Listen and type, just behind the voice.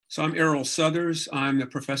So I'm Erroll Southers. I'm the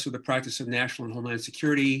professor of the practice of national and homeland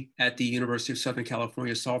security at the University of Southern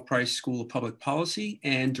California Saul Price School of Public Policy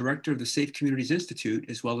and director of the Safe Communities Institute,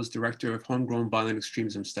 as well as director of homegrown violent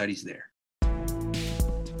extremism studies there.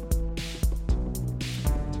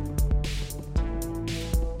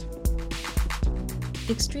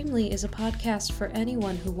 Extremely is a podcast for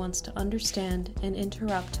anyone who wants to understand and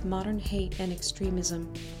interrupt modern hate and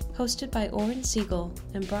extremism. Hosted by Oren Siegel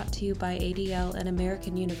and brought to you by ADL and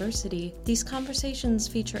American University, these conversations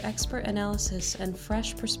feature expert analysis and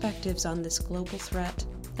fresh perspectives on this global threat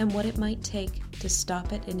and what it might take to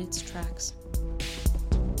stop it in its tracks.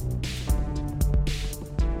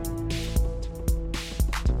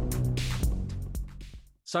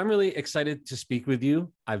 So I'm really excited to speak with you.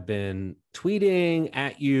 I've been tweeting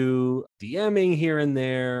at you, DMing here and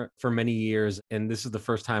there for many years, and this is the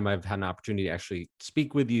first time I've had an opportunity to actually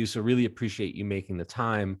speak with you, so really appreciate you making the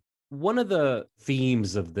time. One of the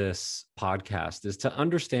themes of this podcast is to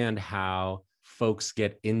understand how folks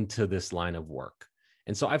get into this line of work.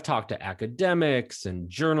 And so I've talked to academics and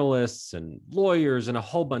journalists and lawyers and a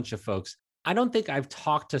whole bunch of folks. I don't think I've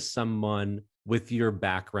talked to someone with your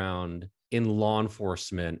background in law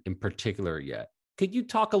enforcement in particular yet. Could you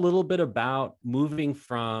talk a little bit about moving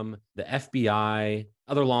from the FBI,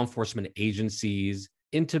 other law enforcement agencies,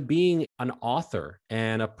 into being an author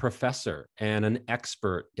and a professor and an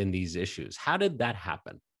expert in these issues? How did that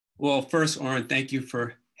happen? Well, first, Oren, thank you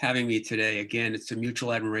for having me today. Again, it's a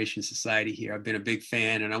mutual admiration society here. I've been a big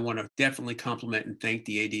fan, and I want to definitely compliment and thank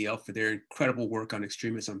the ADL for their incredible work on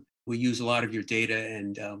extremism. We use a lot of your data,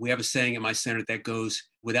 and we have a saying at my center that goes,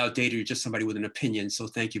 without data, you're just somebody with an opinion. So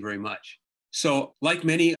thank you very much. So like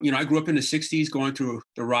many, I grew up in the 60s going through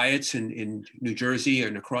the riots in New Jersey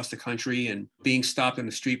and across the country and being stopped in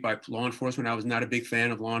the street by law enforcement. I was not a big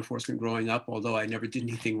fan of law enforcement growing up, although I never did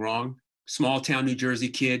anything wrong. Small town New Jersey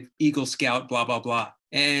kid, Eagle Scout, blah, blah, blah.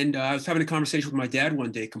 And I was having a conversation with my dad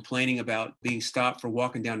one day complaining about being stopped for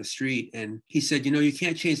walking down the street. And he said, you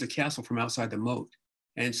can't change the castle from outside the moat.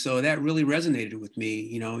 And so that really resonated with me.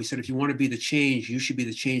 He said, if you want to be the change, you should be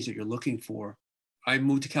the change that you're looking for. I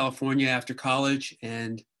moved to California after college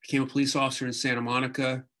and became a police officer in Santa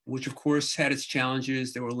Monica, which of course had its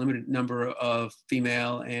challenges. There were a limited number of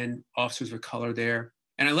female and officers of color there.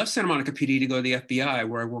 And I left Santa Monica PD to go to the FBI,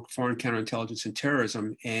 where I worked foreign counterintelligence and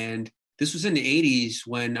terrorism. And this was in the 80s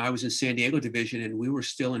when I was in San Diego division and we were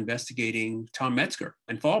still investigating Tom Metzger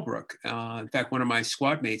and Fallbrook. In fact, one of my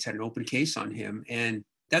squad mates had an open case on him. And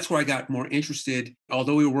that's where I got more interested.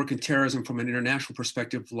 Although we were working terrorism from an international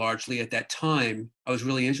perspective largely at that time, I was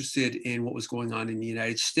really interested in what was going on in the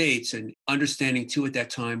United States and understanding too at that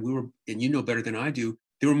time, we were, and you know better than I do,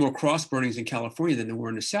 there were more cross burnings in California than there were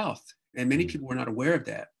in the South. And many people were not aware of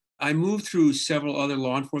that. I moved through several other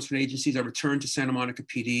law enforcement agencies. I returned to Santa Monica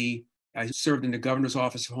PD. I served in the governor's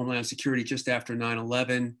office of Homeland Security just after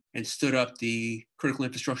 9/11 and stood up the critical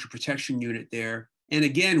infrastructure protection unit there. And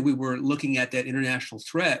again, we were looking at that international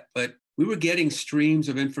threat, but we were getting streams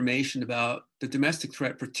of information about the domestic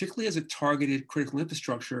threat, particularly as it targeted critical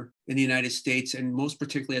infrastructure in the United States, and most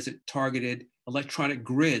particularly as it targeted electronic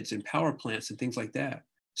grids and power plants and things like that.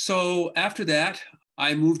 So after that,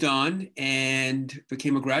 I moved on and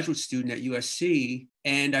became a graduate student at USC.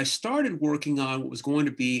 And I started working on what was going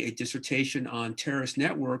to be a dissertation on terrorist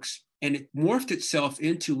networks. And it morphed itself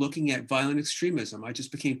into looking at violent extremism. I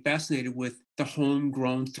just became fascinated with the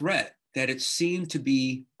homegrown threat, that it seemed to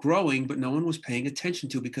be growing, but no one was paying attention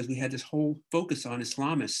to because we had this whole focus on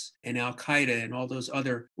Islamists and Al-Qaeda and all those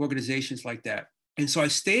other organizations like that. And so I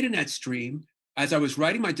stayed in that stream. As I was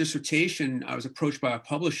writing my dissertation, I was approached by a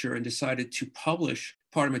publisher and decided to publish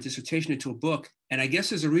part of my dissertation into a book. And I guess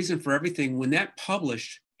there's a reason for everything. When that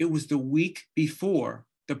published, it was the week before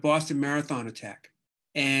the Boston Marathon attack,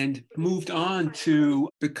 and moved on to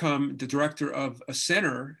become the director of a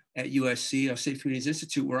center at USC, a Safe Communities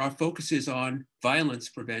Institute, where our focus is on violence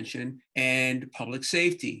prevention and public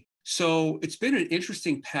safety. So it's been an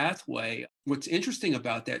interesting pathway. What's interesting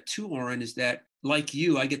about that too, Oren, is that like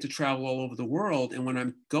you, I get to travel all over the world. And when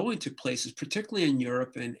I'm going to places, particularly in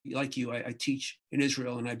Europe, and like you, I teach in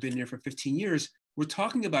Israel and I've been there for 15 years, we're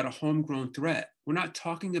talking about a homegrown threat. We're not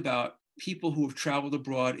talking about people who have traveled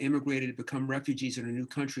abroad, immigrated, become refugees in a new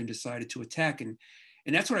country and decided to attack. And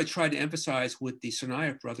that's what I tried to emphasize with the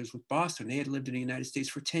Tsarnaev brothers with Boston. They had lived in the United States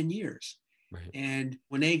for 10 years. Right. And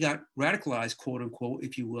when they got radicalized, quote unquote,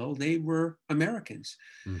 if you will, they were Americans.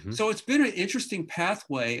 Mm-hmm. So it's been an interesting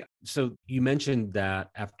pathway. So you mentioned that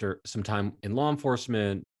after some time in law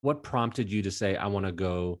enforcement, what prompted you to say, I want to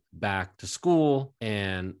go back to school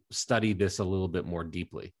and study this a little bit more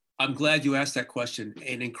deeply? I'm glad you asked that question.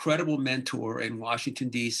 An incredible mentor in Washington,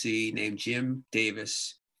 D.C., named Jim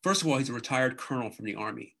Davis. First of all, he's a retired colonel from the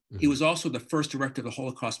Army. He Mhm. was also the first director of the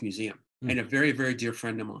Holocaust Museum and a very, very dear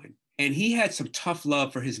friend of mine. And he had some tough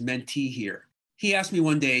love for his mentee here. He asked me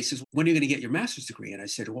one day, he says, "When are you going to get your master's degree?" And I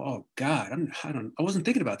said, "Well, oh God, I wasn't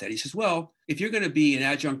thinking about that." He says, "Well, if you're going to be an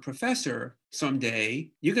adjunct professor someday,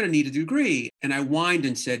 you're going to need a degree." And I whined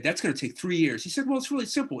and said, "That's going to take 3 years." He said, "Well, it's really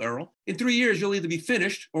simple, Errol. In 3 years, you'll either be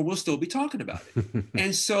finished or we'll still be talking about it."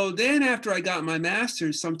 And so then after I got my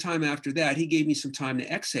master's, sometime after that, he gave me some time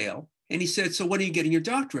to exhale. And he said, "So when are you getting your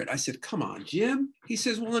doctorate?" I said, "Come on, Jim." He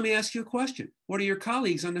says, "Well, let me ask you a question. What do your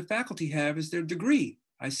colleagues on the faculty have as their degree?"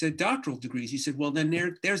 I said, "Doctoral degrees." He said, "Well, then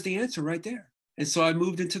there's the answer right there." And so I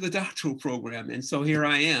moved into the doctoral program. And so here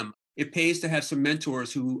I am. It pays to have some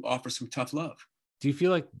mentors who offer some tough love. Do you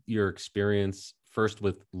feel like your experience first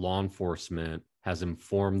with law enforcement has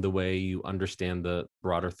informed the way you understand the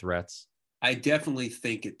broader threats? I definitely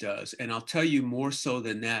think it does. And I'll tell you more so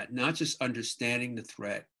than that, not just understanding the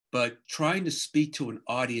threat, but trying to speak to an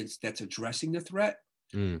audience that's addressing the threat,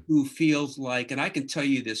 Mm, who feels like, and I can tell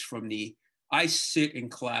you this I sit in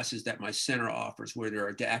classes that my center offers where there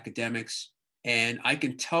are academics, and I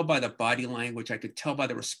can tell by the body language, I can tell by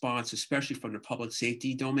the response, especially from the public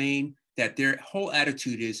safety domain, that their whole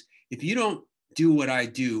attitude is, if you don't do what I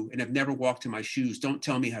do and have never walked in my shoes, don't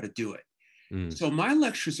tell me how to do it. mm. So my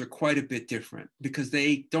lectures are quite a bit different because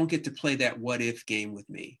they don't get to play that what if game with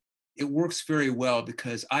me. It works very well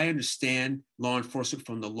because I understand law enforcement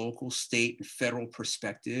from the local, state, and federal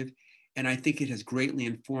perspective. And I think it has greatly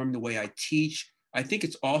informed the way I teach. I think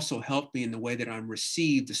it's also helped me in the way that I'm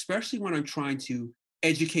received, especially when I'm trying to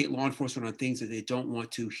educate law enforcement on things that they don't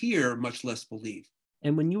want to hear, much less believe.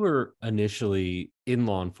 And when you were initially in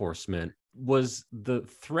law enforcement, was the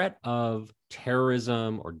threat of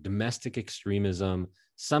terrorism or domestic extremism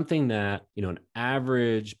something that, an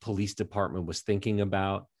average police department was thinking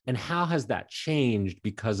about? And how has that changed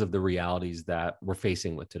because of the realities that we're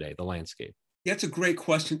facing with today, the landscape? That's a great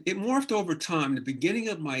question. It morphed over time. The beginning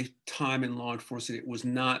of my time in law enforcement, it was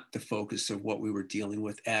not the focus of what we were dealing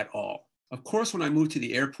with at all. Of course, when I moved to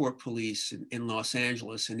the airport police in Los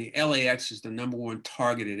Angeles, and the LAX is the number one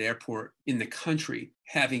targeted airport in the country,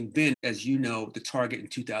 having been, as you know, the target in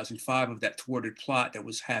 2005 of that thwarted plot that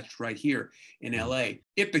was hatched right here in Mm, LA,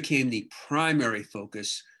 it became the primary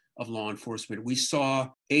focus of law enforcement. We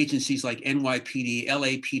saw agencies like NYPD,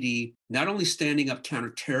 LAPD, not only standing up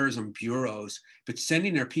counterterrorism bureaus, but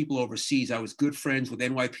sending their people overseas. I was good friends with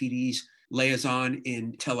NYPD's liaison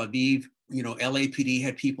in Tel Aviv. LAPD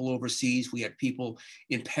had people overseas. We had people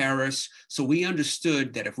in Paris. So we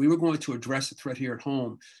understood that if we were going to address the threat here at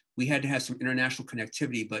home, we had to have some international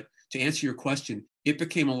connectivity. But to answer your question, it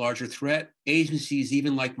became a larger threat. Agencies,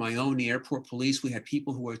 even like my own, the airport police, we had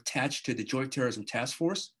people who were attached to the Joint Terrorism Task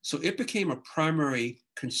Force. So it became a primary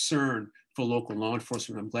concern for local law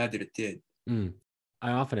enforcement. I'm glad that it did. mm.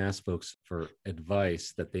 I often ask folks for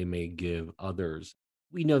advice that they may give others.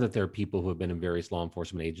 We know that there are people who have been in various law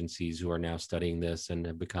enforcement agencies who are now studying this and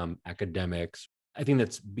have become academics. I think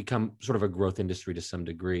that's become sort of a growth industry to some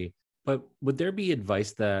degree. But would there be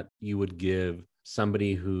advice that you would give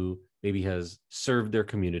somebody who maybe has served their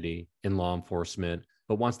community in law enforcement,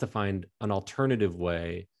 but wants to find an alternative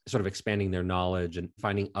way, sort of expanding their knowledge and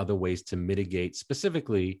finding other ways to mitigate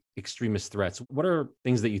specifically extremist threats? What are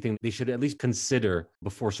things that you think they should at least consider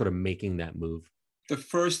before sort of making that move? The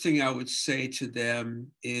first thing I would say to them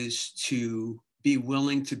is to be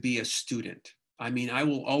willing to be a student. I mean, I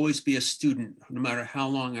will always be a student, no matter how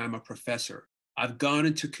long I'm a professor. I've gone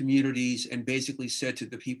into communities and basically said to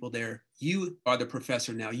the people there, "You are the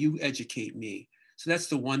professor now, you educate me." So that's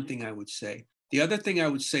the one thing I would say. The other thing I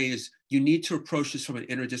would say is you need to approach this from an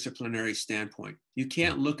interdisciplinary standpoint. You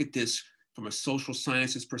can't look at this from a social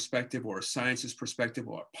sciences perspective or a sciences perspective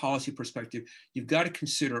or a policy perspective. You've got to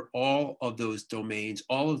consider all of those domains,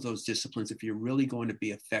 all of those disciplines if you're really going to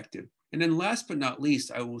be effective. And then last but not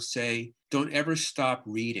least, I will say, don't ever stop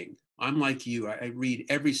reading. I'm like you, I read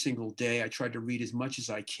every single day. I try to read as much as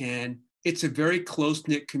I can. It's a very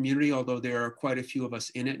close-knit community, although there are quite a few of us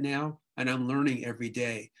in it now, and I'm learning every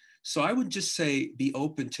day. So I would just say be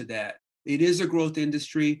open to that. It is a growth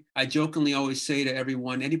industry. I jokingly always say to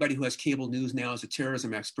everyone, anybody who has cable news now is a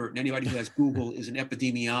terrorism expert, and anybody who has Google is an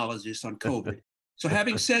epidemiologist on COVID. So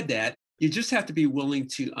having said that, you just have to be willing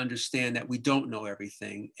to understand that we don't know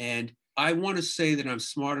everything. And I want to say that I'm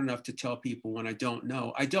smart enough to tell people when I don't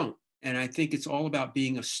know, I don't. And I think it's all about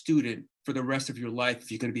being a student for the rest of your life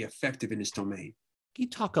if you're going to be effective in this domain. Can you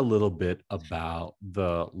talk a little bit about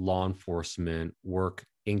the law enforcement work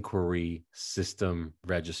inquiry system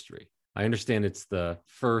registry? I understand it's the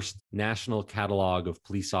first national catalog of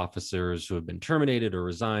police officers who have been terminated or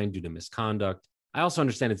resigned due to misconduct. I also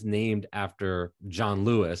understand it's named after John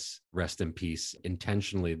Lewis, rest in peace,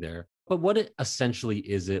 intentionally there. But essentially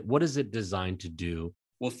is it? What is it designed to do?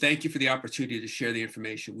 Well, thank you for the opportunity to share the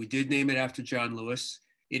information. We did name it after John Lewis.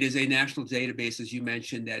 It is a national database, as you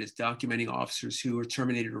mentioned, that is documenting officers who were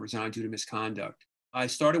terminated or resigned due to misconduct. I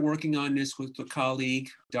started working on this with a colleague,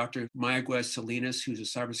 Dr. Mayaguez Salinas, who's a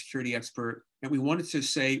cybersecurity expert. And we wanted to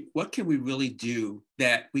say, what can we really do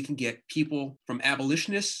that we can get people from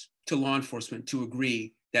abolitionists to law enforcement to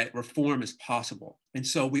agree that reform is possible? And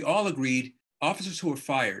so we all agreed, officers who are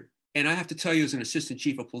fired, and I have to tell you, as an assistant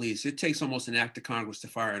chief of police, it takes almost an act of Congress to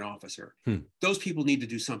fire an officer. Those people need to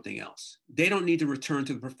do something else. They don't need to return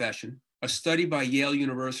to the profession. A study by Yale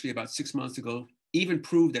University about 6 months ago even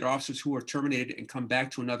proved that officers who are terminated and come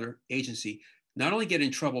back to another agency not only get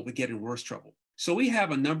in trouble, but get in worse trouble. So we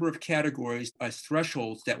have a number of categories as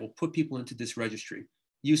thresholds that will put people into this registry.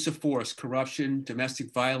 Use of force, corruption,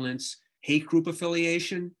 domestic violence, hate group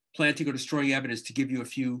affiliation, planting or destroying evidence, to give you a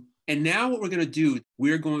few. And now what we're going to do,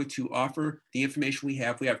 we're going to offer the information we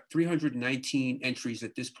have. We have 319 entries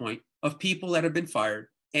at this point of people that have been fired,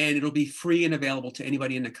 and it'll be free and available to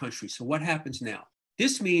anybody in the country. So what happens now?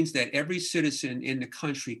 This means that every citizen in the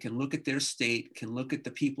country can look at their state, can look at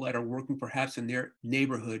the people that are working perhaps in their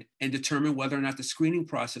neighborhood, and determine whether or not the screening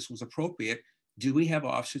process was appropriate. Do we have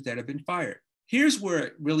officers that have been fired? Here's where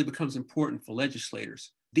it really becomes important for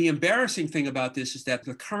legislators. The embarrassing thing about this is that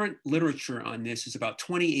the current literature on this is about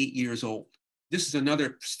 28 years old. This is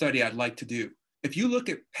another study I'd like to do. If you look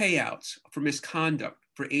at payouts for misconduct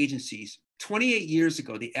for agencies, 28 years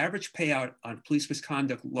ago, the average payout on police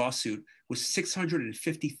misconduct lawsuit was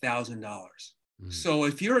 $650,000. So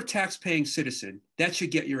if you're a tax-paying citizen, that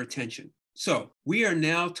should get your attention. So we are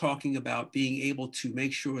now talking about being able to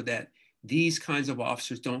make sure that these kinds of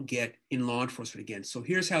officers don't get in law enforcement again. So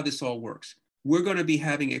here's how this all works. We're going to be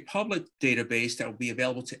having a public database that will be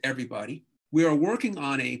available to everybody. We are working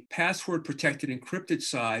on a password protected encrypted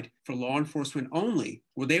side for law enforcement only,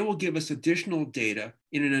 where they will give us additional data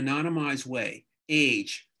in an anonymized way: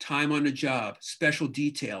 age, time on the job, special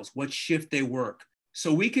details, what shift they work.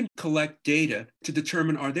 So we can collect data to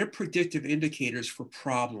determine, are there predictive indicators for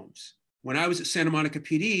problems? When I was at Santa Monica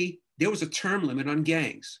PD, there was a term limit on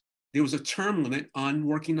gangs. There was a term limit on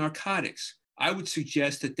working narcotics. I would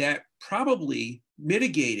suggest that that probably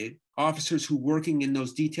mitigated officers who working in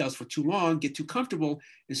those details for too long get too comfortable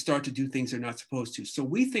and start to do things they're not supposed to. So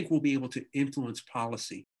we think we'll be able to influence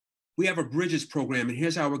policy. We have a Bridges program, and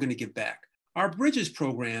here's how we're going to give back. Our Bridges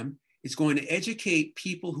program is going to educate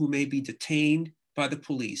people who may be detained by the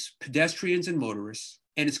police, pedestrians and motorists,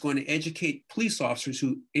 and it's going to educate police officers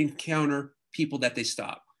who encounter people that they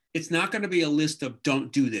stop. It's not going to be a list of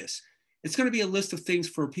don't do this. It's going to be a list of things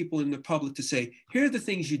for people in the public to say, here are the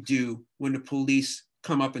things you do when the police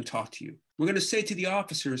come up and talk to you. We're going to say to the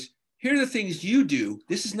officers, here are the things you do.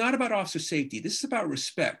 This is not about officer safety. This is about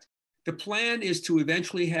respect. The plan is to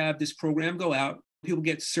eventually have this program go out. People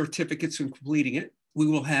get certificates for completing it. We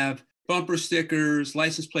will have bumper stickers,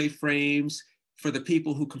 license plate frames for the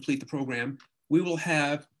people who complete the program. We will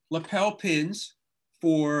have lapel pins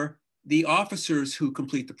for the officers who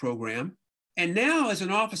complete the program. And now, as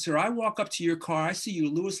an officer, I walk up to your car, I see your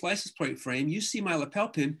Lewis license plate frame, you see my lapel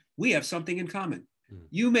pin, we have something in common.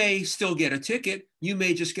 You may still get a ticket, you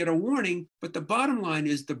may just get a warning, but the bottom line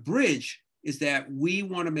is the bridge is that we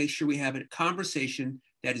want to make sure we have a conversation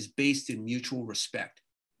that is based in mutual respect.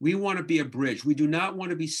 We want to be a bridge. We do not want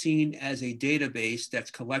to be seen as a database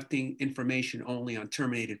that's collecting information only on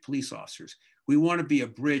terminated police officers. We want to be a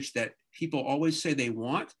bridge that people always say they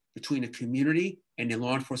want between the community and the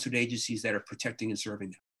law enforcement agencies that are protecting and serving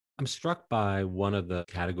them. I'm struck by one of the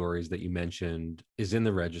categories that you mentioned is in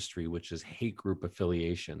the registry, which is hate group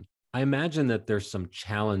affiliation. I imagine that there's some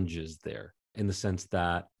challenges there in the sense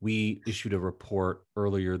that we issued a report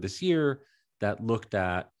earlier this year that looked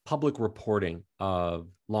at public reporting of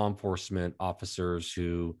law enforcement officers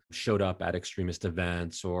who showed up at extremist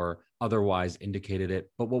events or otherwise indicated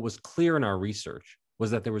it. But what was clear in our research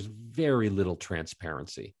was that there was very little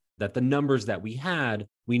transparency, that the numbers that we had,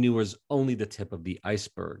 we knew was only the tip of the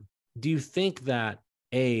iceberg. Do you think that,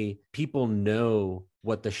 A, people know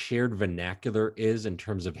what the shared vernacular is in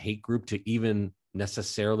terms of hate group to even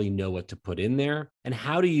necessarily know what to put in there? And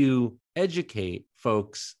how do you educate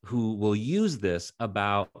folks who will use this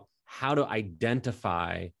about how to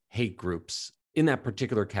identify hate groups in that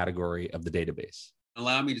particular category of the database?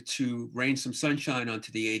 Allow me to rain some sunshine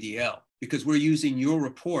onto the ADL, because we're using your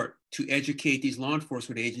report to educate these law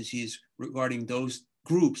enforcement agencies regarding those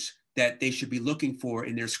groups that they should be looking for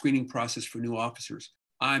in their screening process for new officers.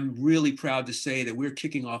 I'm really proud to say that we're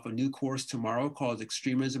kicking off a new course tomorrow called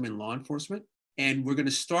Extremism in Law Enforcement. And we're going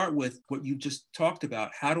to start with what you just talked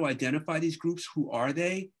about, how to identify these groups, who are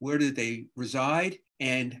they, where do they reside,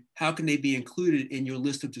 and how can they be included in your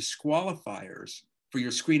list of disqualifiers for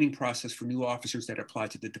your screening process for new officers that apply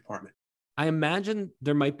to the department. I imagine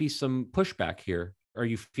there might be some pushback here. Are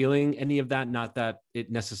you feeling any of that? Not that it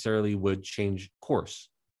necessarily would change course.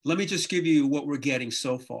 Let me just give you what we're getting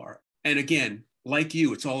so far. And again, like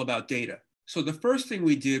you, it's all about data. So the first thing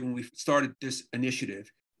we did when we started this initiative,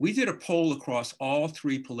 we did a poll across all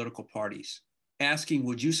three political parties asking,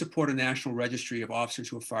 would you support a national registry of officers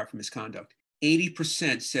who are fired for misconduct?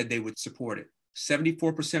 80% said they would support it.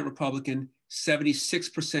 74% Republican,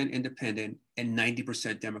 76% independent, and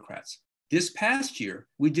 90% Democrats. This past year,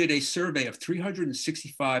 we did a survey of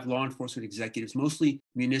 365 law enforcement executives, mostly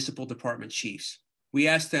municipal department chiefs. We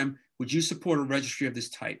asked them, would you support a registry of this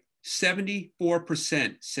type?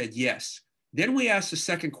 74% said yes. Then we asked the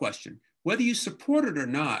second question, whether you support it or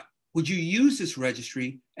not, would you use this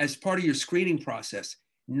registry as part of your screening process?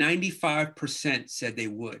 95% said they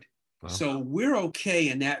would. Wow. So we're okay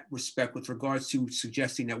in that respect with regards to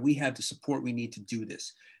suggesting that we have the support we need to do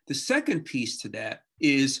this. The second piece to that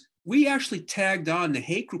is we actually tagged on the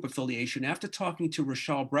hate group affiliation after talking to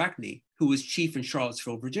Rochelle Brackney, who was chief in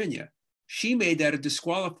Charlottesville, Virginia. She made that a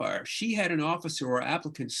disqualifier. She had an officer or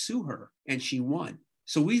applicant sue her, and she won.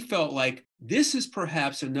 So we felt like this is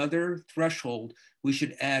perhaps another threshold we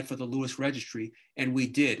should add for the Lewis Registry, and we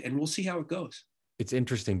did, and we'll see how it goes. It's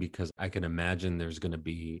interesting because I can imagine there's going to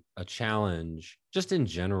be a challenge just in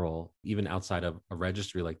general, even outside of a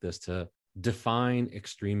registry like this, to define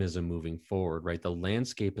extremism moving forward, right? The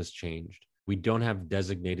landscape has changed. We don't have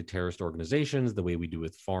designated terrorist organizations the way we do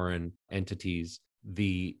with foreign entities.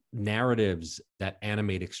 The narratives that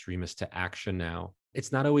animate extremists to action now,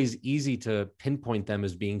 it's not always easy to pinpoint them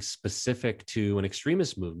as being specific to an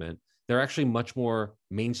extremist movement. They're actually much more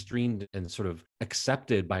mainstreamed and sort of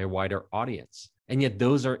accepted by a wider audience. And yet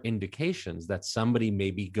those are indications that somebody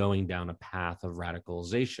may be going down a path of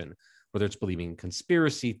radicalization, whether it's believing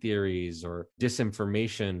conspiracy theories or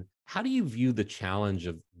disinformation. How do you view the challenge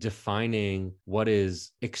of defining what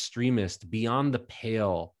is extremist beyond the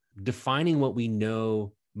pale, defining what we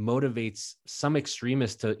know motivates some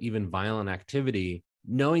extremists to even violent activity,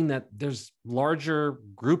 knowing that there's larger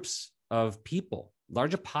groups of people,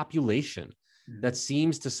 larger population that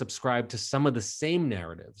seems to subscribe to some of the same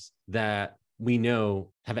narratives that we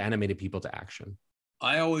know have animated people to action?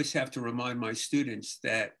 I always have to remind my students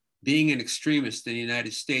that being an extremist in the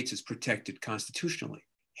United States is protected constitutionally.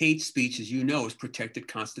 Hate speech, as you know, is protected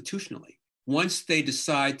constitutionally. Once they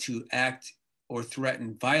decide to act or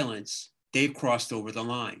threaten violence, they've crossed over the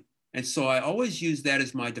line. And so I always use that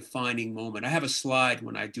as my defining moment. I have a slide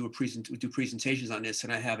when I do presentations on this,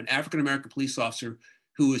 and I have an African-American police officer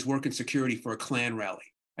who is working security for a Klan rally.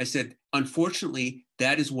 I said, unfortunately,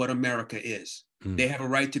 that is what America is. They have a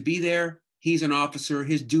right to be there. He's an officer.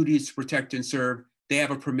 His duty is to protect and serve. They have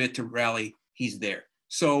a permit to rally. He's there.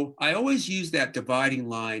 So I always use that dividing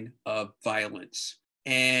line of violence.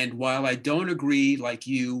 And while I don't agree, like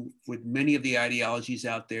you, with many of the ideologies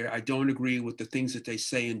out there, I don't agree with the things that they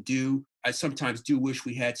say and do. I sometimes do wish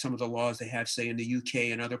we had some of the laws they have, say, in the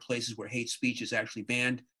UK and other places where hate speech is actually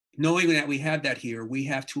banned. Knowing that we have that here, we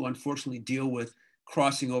have to unfortunately deal with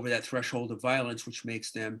crossing over that threshold of violence, which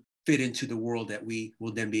makes them fit into the world that we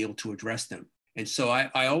will then be able to address them. And so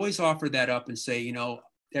I always offer that up and say, you know,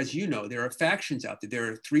 as you know, there are factions out there.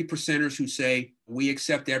 There are 3%ers who say we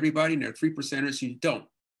accept everybody, and there are 3%ers who don't,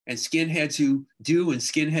 and skinheads who do and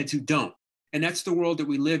skinheads who don't. And that's the world that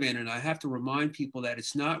we live in. And I have to remind people that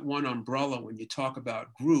it's not one umbrella when you talk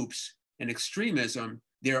about groups and extremism.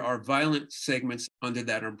 There are violent segments under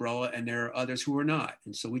that umbrella, and there are others who are not.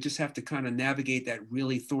 And so we just have to kind of navigate that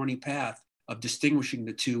really thorny path of distinguishing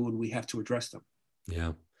the two, and we have to address them.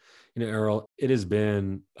 Yeah. You know, Erroll, it has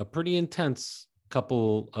been a pretty intense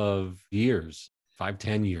couple of years,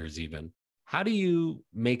 5-10 years even. How do you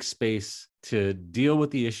make space to deal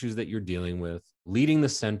with the issues that you're dealing with, leading the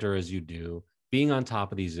center as you do, being on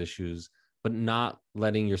top of these issues, but not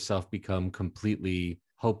letting yourself become completely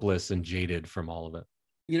hopeless and jaded from all of it?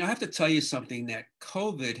 You know, I have to tell you something, that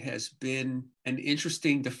COVID has been an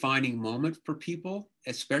interesting defining moment for people,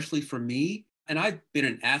 especially for me. And I've been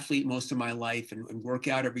an athlete most of my life and work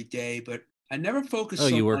out every day, but I never focused. Oh,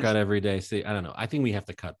 you work out every day. See, I don't know. I think we have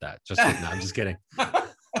to cut that. Just kidding. No, I'm just kidding.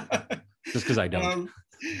 Just because I don't.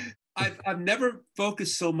 I've never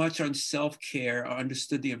focused so much on self-care or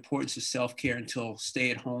understood the importance of self-care until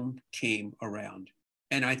stay-at-home came around.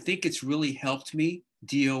 And I think it's really helped me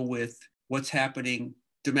deal with what's happening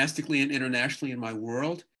domestically and internationally in my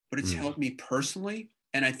world, but it's Mm. helped me personally.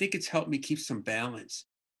 And I think it's helped me keep some balance.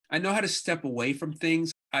 I know how to step away from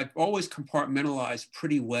things. I've always compartmentalized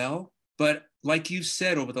pretty well. But like you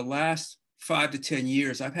said, over the last 5 to 10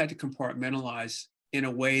 years, I've had to compartmentalize in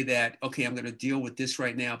a way that, okay, I'm going to deal with this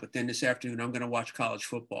right now, but then this afternoon, I'm going to watch college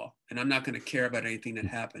football and I'm not going to care about anything that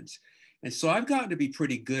happens. And so I've gotten to be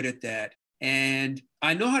pretty good at that. And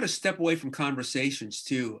I know how to step away from conversations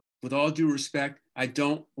too. With all due respect, I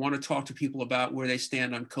don't want to talk to people about where they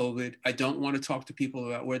stand on COVID. I don't want to talk to people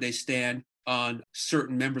about where they stand on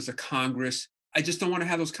certain members of Congress. I just don't want to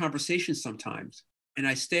have those conversations sometimes. And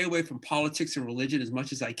I stay away from politics and religion as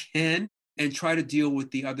much as I can and try to deal with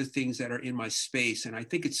the other things that are in my space. And I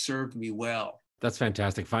think it served me well. That's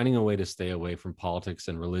fantastic. Finding a way to stay away from politics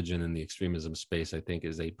and religion in the extremism space, I think,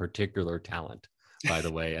 is a particular talent, by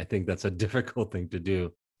the way. I think that's a difficult thing to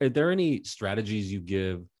do. Are there any strategies you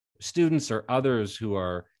give students or others who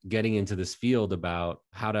are getting into this field about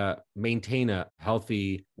how to maintain a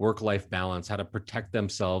healthy work-life balance, how to protect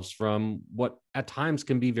themselves from what at times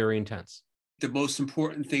can be very intense? The most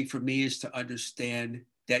important thing for me is to understand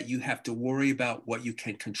that you have to worry about what you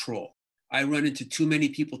can control. I run into too many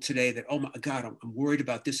people today that, oh my God, I'm worried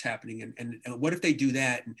about this happening. And what if they do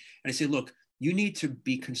that? And I say, look, you need to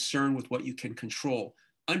be concerned with what you can control.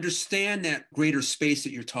 Understand that greater space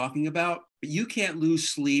that you're talking about, but you can't lose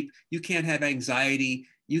sleep. You can't have anxiety.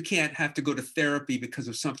 You can't have to go to therapy because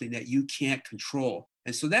of something that you can't control.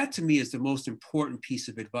 And so that to me is the most important piece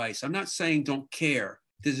of advice. I'm not saying don't care.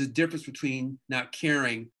 There's a difference between not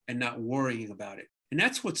caring and not worrying about it. And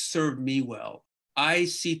that's what served me well. I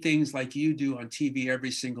see things like you do on TV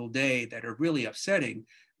every single day that are really upsetting,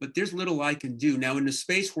 but there's little I can do. Now, in the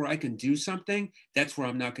space where I can do something, that's where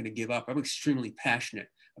I'm not going to give up. I'm extremely passionate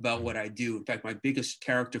about what I do. In fact, my biggest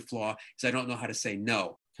character flaw is I don't know how to say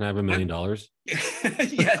no. Can I have $1 million?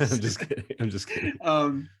 Yes. I'm just kidding. I'm just kidding.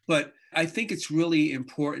 But I think it's really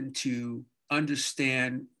important to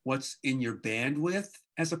understand what's in your bandwidth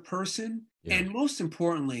as a person. Yeah. And most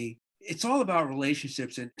importantly, it's all about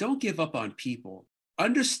relationships, and don't give up on people.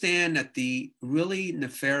 Understand that the really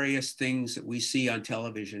nefarious things that we see on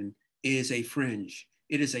television is a fringe.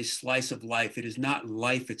 It is a slice of life. It is not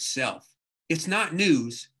life itself. It's not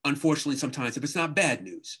news, unfortunately, sometimes, if it's not bad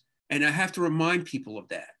news. And I have to remind people of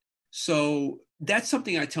that. So that's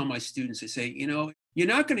something I tell my students. I say, you're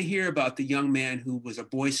not going to hear about the young man who was a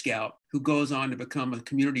Boy Scout who goes on to become a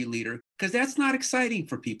community leader, because that's not exciting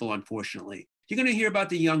for people, unfortunately. You're going to hear about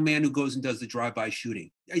the young man who goes and does the drive-by shooting.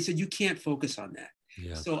 I said, you can't focus on that.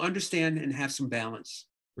 Yeah. So understand and have some balance.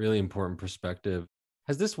 Really important perspective.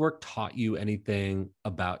 Has this work taught you anything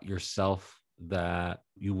about yourself that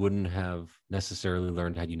you wouldn't have necessarily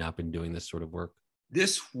learned had you not been doing this sort of work?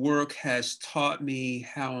 This work has taught me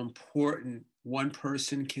how important one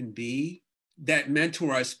person can be. That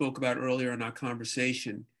mentor I spoke about earlier in our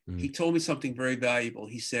conversation, he told me something very valuable.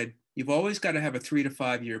 He said, you've always got to have a 3 to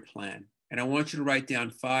 5 year plan. And I want you to write down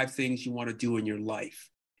 5 things you want to do in your life.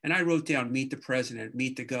 And I wrote down, meet the president,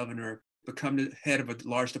 meet the governor, become the head of a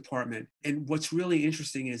large department. And what's really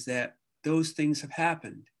interesting is that those things have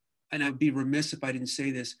happened. And I'd be remiss if I didn't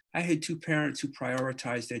say this. I had 2 parents who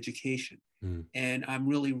prioritized education. And I'm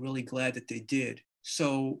really, really glad that they did.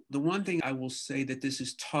 So the one thing I will say that this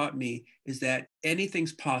has taught me is that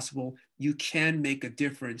anything's possible. You can make a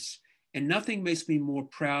difference. And nothing makes me more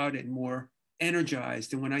proud and more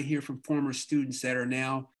energized than when I hear from former students that are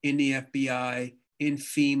now in the FBI, in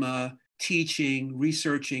FEMA, teaching,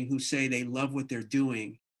 researching, who say they love what they're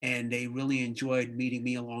doing and they really enjoyed meeting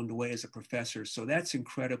me along the way as a professor. So that's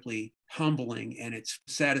incredibly humbling and it's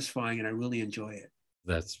satisfying and I really enjoy it.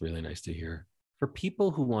 That's really nice to hear. For people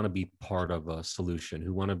who want to be part of a solution,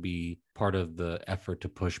 who want to be part of the effort to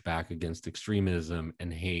push back against extremism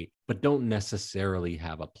and hate, but don't necessarily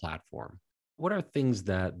have a platform, what are things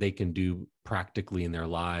that they can do practically in their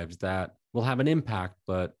lives that will have an impact,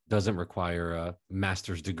 but doesn't require a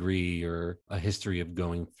master's degree or a history of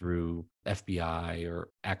going through FBI or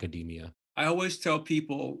academia? I always tell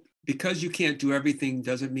people, because you can't do everything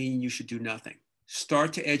doesn't mean you should do nothing.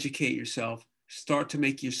 Start to educate yourself. Start to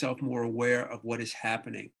make yourself more aware of what is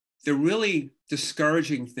happening. The really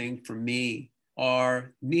discouraging thing for me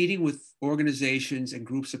are meeting with organizations and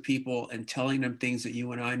groups of people and telling them things that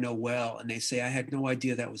you and I know well. And they say, I had no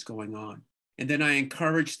idea that was going on. And then I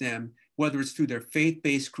encourage them, whether it's through their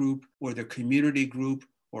faith-based group or their community group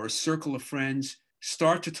or a circle of friends,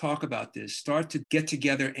 start to talk about this, start to get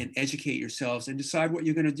together and educate yourselves and decide what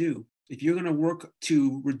you're going to do. If you're going to work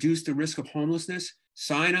to reduce the risk of homelessness,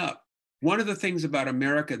 sign up. One of the things about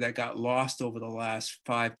America that got lost over the last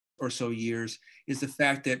 5 or so years is the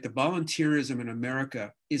fact that the volunteerism in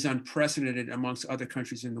America is unprecedented amongst other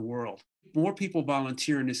countries in the world. More people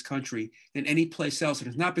volunteer in this country than any place else. And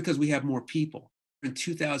it's not because we have more people. In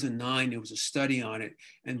 2009, there was a study on it,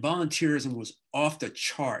 and volunteerism was off the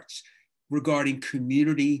charts regarding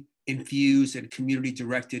community infused and community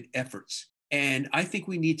directed efforts. And I think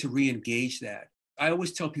we need to re-engage that. I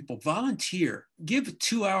always tell people, volunteer, give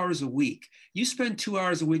 2 hours a week. You spend 2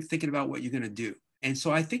 hours a week thinking about what you're going to do. And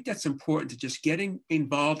so I think that's important, to just getting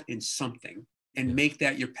involved in something and make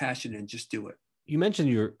that your passion and just do it. You mentioned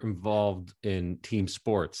you're involved in team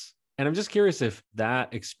sports. And I'm just curious if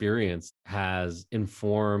that experience has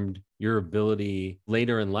informed your ability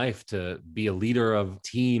later in life to be a leader of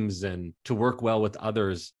teams and to work well with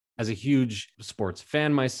others. As a huge sports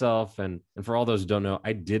fan myself, and for all those who don't know,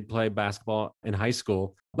 I did play basketball in high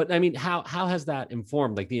school. But I mean, how has that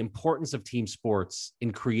informed like the importance of team sports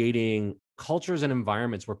in creating cultures and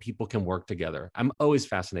environments where people can work together? I'm always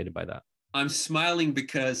fascinated by that. I'm smiling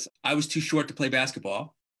because I was too short to play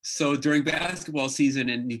basketball. So during basketball season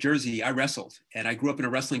in New Jersey, I wrestled, and I grew up in a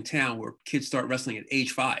wrestling town where kids start wrestling at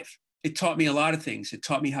age 5. It taught me a lot of things. It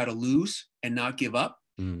taught me how to lose and not give up.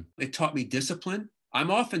 It taught me discipline. I'm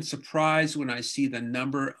often surprised when I see the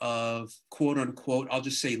number of quote unquote, I'll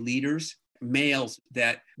just say leaders, males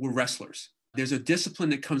that were wrestlers. There's a discipline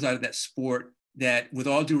that comes out of that sport that, with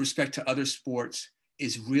all due respect to other sports,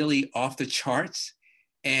 is really off the charts.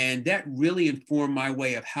 And that really informed my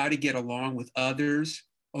way of how to get along with others.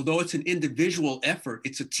 Although it's an individual effort,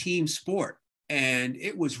 it's a team sport. And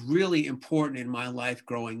it was really important in my life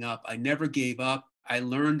growing up. I never gave up. I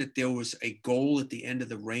learned that there was a goal at the end of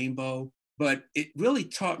the rainbow. But it really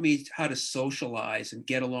taught me how to socialize and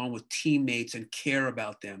get along with teammates and care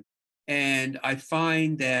about them. And I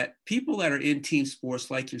find that people that are in team sports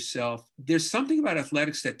like yourself, there's something about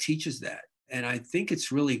athletics that teaches that. And I think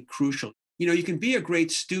it's really crucial. You know, you can be a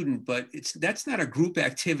great student, but that's not a group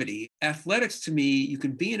activity. Athletics, to me, you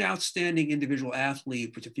can be an outstanding individual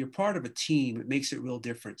athlete, but if you're part of a team, it makes it real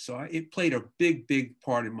different. So it played a big, big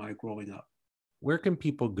part in my growing up. Where can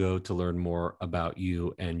people go to learn more about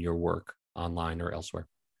you and your work, online or elsewhere?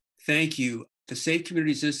 Thank you. The Safe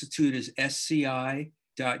Communities Institute is sci.usc.edu.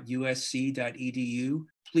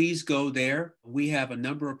 Please go there. We have a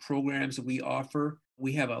number of programs that we offer.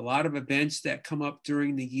 We have a lot of events that come up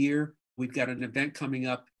during the year. We've got an event coming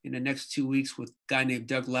up in the next 2 weeks with a guy named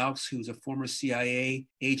Doug Laux, who's a former CIA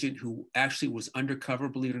agent who actually was undercover,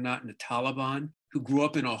 believe it or not, in the Taliban, who grew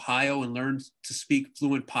up in Ohio and learned to speak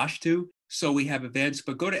fluent Pashto. So we have events,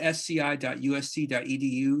 but go to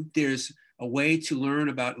sci.usc.edu. There's a way to learn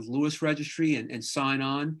about the Lewis Registry and sign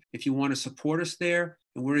on if you want to support us there.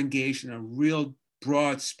 And we're engaged in a real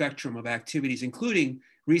broad spectrum of activities, including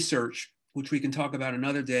research, which we can talk about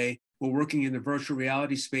another day. We're working in the virtual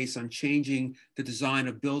reality space on changing the design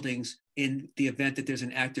of buildings in the event that there's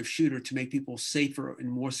an active shooter to make people safer and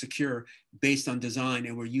more secure based on design.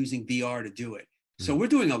 And we're using VR to do it. So we're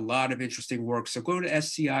doing a lot of interesting work. So go to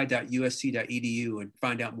sci.usc.edu and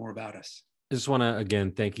find out more about us. I just want to,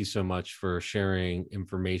 again, thank you so much for sharing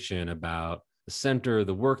information about the center,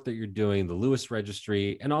 the work that you're doing, the Lewis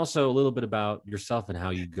Registry, and also a little bit about yourself and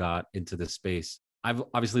how you got into this space. I've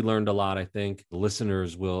obviously learned a lot. I think the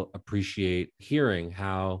listeners will appreciate hearing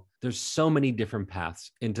how there's so many different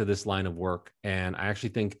paths into this line of work. And I actually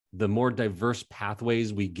think the more diverse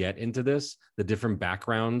pathways we get into this, the different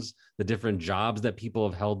backgrounds, the different jobs that people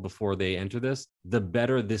have held before they enter this, the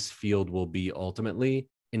better this field will be ultimately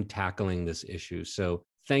in tackling this issue. So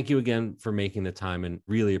thank you again for making the time and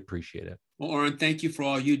really appreciate it. Well, Oren, thank you for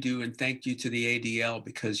all you do. And thank you to the ADL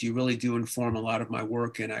because you really do inform a lot of my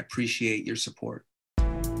work and I appreciate your support.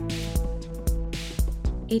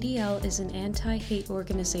 ADL is an anti-hate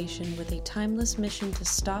organization with a timeless mission to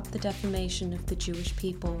stop the defamation of the Jewish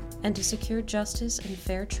people and to secure justice and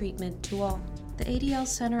fair treatment to all. The ADL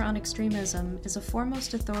Center on Extremism is a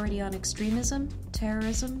foremost authority on extremism,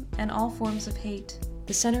 terrorism, and all forms of hate.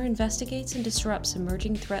 The center investigates and disrupts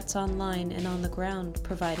emerging threats online and on the ground,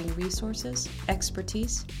 providing resources,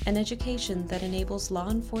 expertise, and education that enables law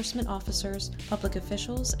enforcement officers, public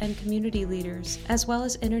officials, and community leaders, as well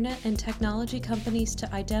as internet and technology companies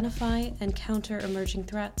to identify and counter emerging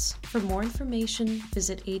threats. For more information,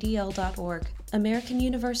 visit adl.org. American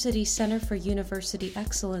University Center for University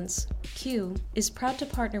Excellence, CUE, is proud to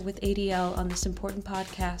partner with ADL on this important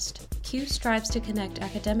podcast. CUE strives to connect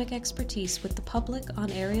academic expertise with the public on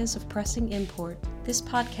areas of pressing import. This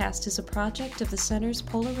podcast is a project of the Center's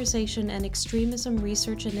Polarization and Extremism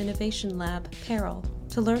Research and Innovation Lab, Erroll.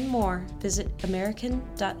 To learn more, visit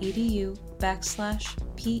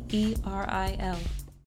american.edu/PERIL.